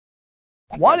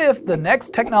What if the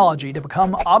next technology to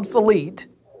become obsolete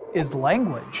is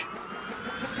language?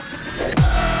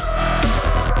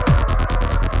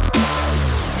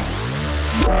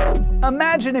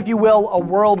 Imagine, if you will, a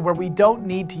world where we don't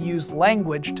need to use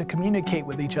language to communicate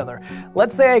with each other.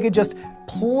 Let's say I could just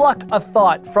pluck a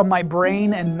thought from my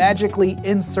brain and magically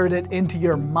insert it into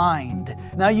your mind.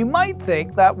 Now you might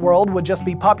think that world would just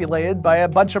be populated by a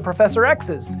bunch of Professor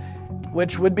X's,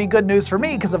 which would be good news for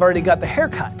me because I've already got the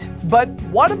haircut. But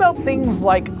what about things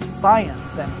like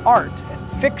science and art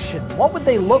and fiction? What would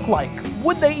they look like?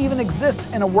 Would they even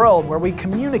exist in a world where we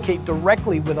communicate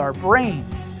directly with our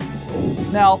brains?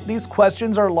 Now, these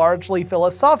questions are largely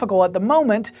philosophical at the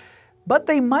moment, but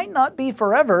they might not be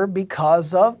forever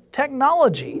because of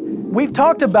technology. We've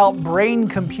talked about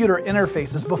brain-computer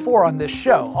interfaces before on this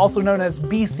show, also known as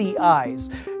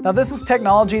BCIs. Now, this is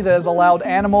technology that has allowed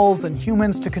animals and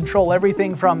humans to control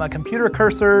everything from a computer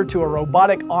cursor to a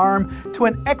robotic arm to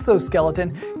an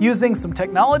exoskeleton using some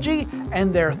technology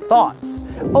and their thoughts.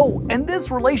 Oh, and this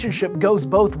relationship goes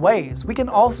both ways. We can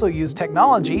also use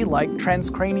technology like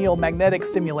transcranial magnetic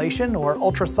stimulation or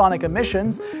ultrasonic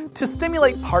emissions to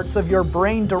stimulate parts of your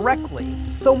brain directly.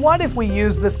 So what if we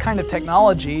use this kind of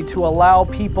technology to allow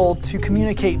people to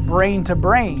communicate brain to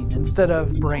brain instead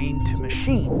of brain to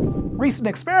machine? Recent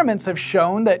experiments have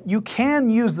shown that you can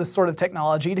use this sort of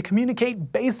technology to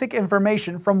communicate basic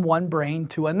information from one brain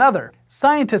to another.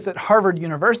 Scientists at Harvard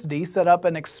University set up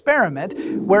an experiment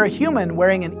where a human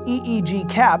wearing an EEG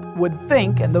cap would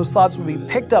think, and those thoughts would be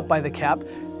picked up by the cap,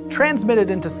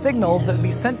 transmitted into signals that would be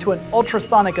sent to an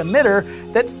ultrasonic emitter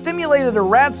that stimulated a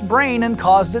rat's brain and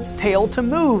caused its tail to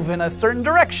move in a certain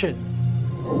direction.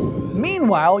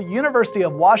 Meanwhile, University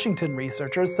of Washington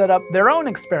researchers set up their own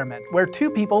experiment where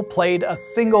two people played a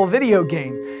single video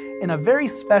game in a very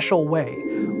special way.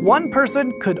 One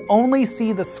person could only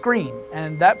see the screen,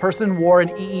 and that person wore an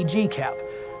EEG cap.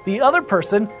 The other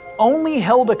person only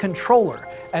held a controller,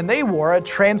 and they wore a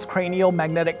transcranial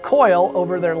magnetic coil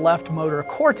over their left motor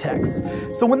cortex.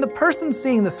 So when the person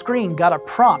seeing the screen got a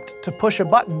prompt to push a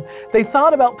button, they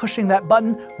thought about pushing that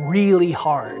button really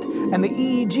hard. And the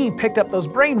EEG picked up those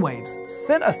brainwaves,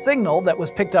 sent a signal that was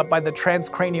picked up by the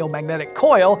transcranial magnetic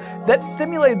coil that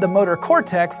stimulated the motor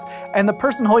cortex, and the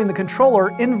person holding the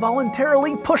controller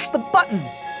involuntarily pushed the button.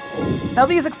 Now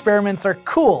these experiments are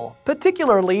cool,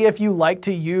 particularly if you like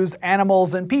to use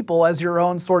animals and people as your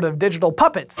own sort of digital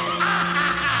puppets.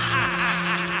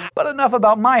 But enough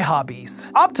about my hobbies.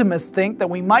 Optimists think that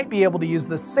we might be able to use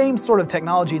the same sort of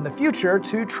technology in the future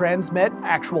to transmit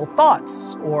actual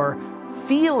thoughts, or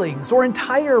feelings, or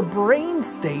entire brain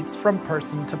states from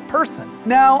person to person.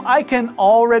 Now, I can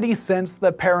already sense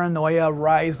the paranoia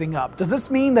rising up. Does this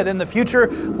mean that in the future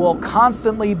we'll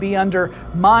constantly be under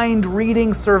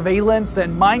mind-reading surveillance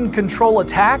and mind control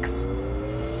attacks?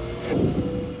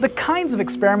 The kinds of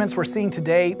experiments we're seeing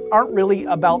today aren't really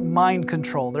about mind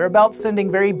control. They're about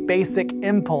sending very basic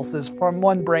impulses from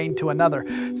one brain to another.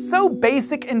 So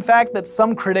basic, in fact, that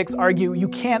some critics argue you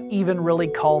can't even really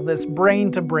call this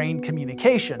brain-to-brain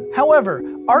communication. However,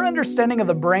 our understanding of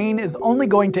the brain is only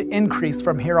going to increase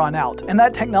from here on out, and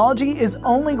that technology is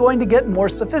only going to get more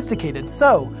sophisticated.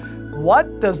 So,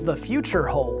 what does the future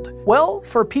hold? Well,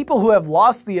 for people who have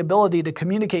lost the ability to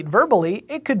communicate verbally,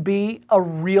 it could be a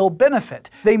real benefit.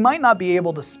 They might not be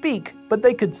able to speak, but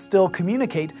they could still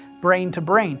communicate brain to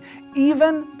brain,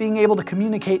 even being able to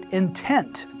communicate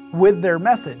intent with their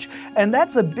message. And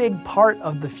that's a big part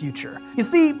of the future. You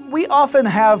see, we often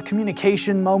have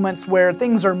communication moments where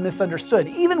things are misunderstood,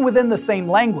 even within the same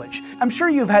language. I'm sure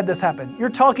you've had this happen. You're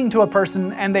talking to a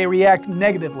person and they react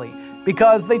negatively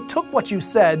because they took what you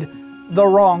said the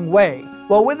wrong way.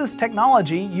 Well, with this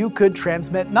technology, you could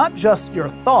transmit not just your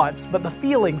thoughts, but the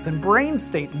feelings and brain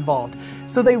state involved,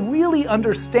 so they really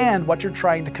understand what you're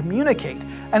trying to communicate,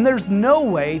 and there's no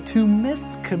way to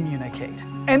miscommunicate.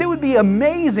 And it would be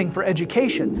amazing for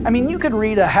education. I mean, you could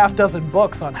read a half-dozen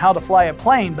books on how to fly a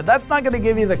plane, but that's not going to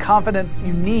give you the confidence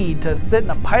you need to sit in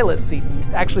a pilot's seat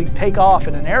and actually take off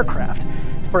in an aircraft.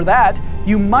 For that,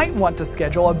 you might want to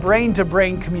schedule a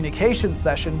brain-to-brain communication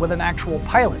session with an actual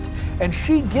pilot, and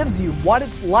she gives you what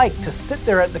it's like to sit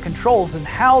there at the controls and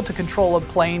how to control a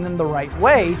plane in the right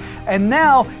way, and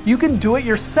now you can do it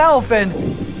yourself and…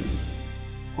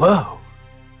 Whoa,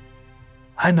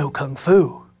 I know Kung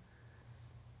Fu.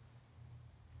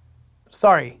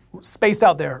 Sorry, space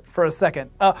out there for a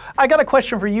second. I got a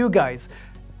question for you guys.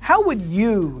 How would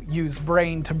you use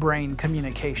brain-to-brain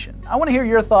communication? I want to hear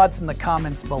your thoughts in the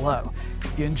comments below.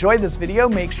 If you enjoyed this video,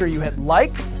 make sure you hit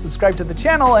like, subscribe to the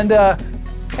channel, and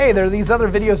hey, there are these other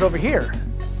videos over here.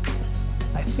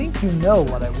 I think you know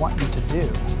what I want you to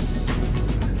do.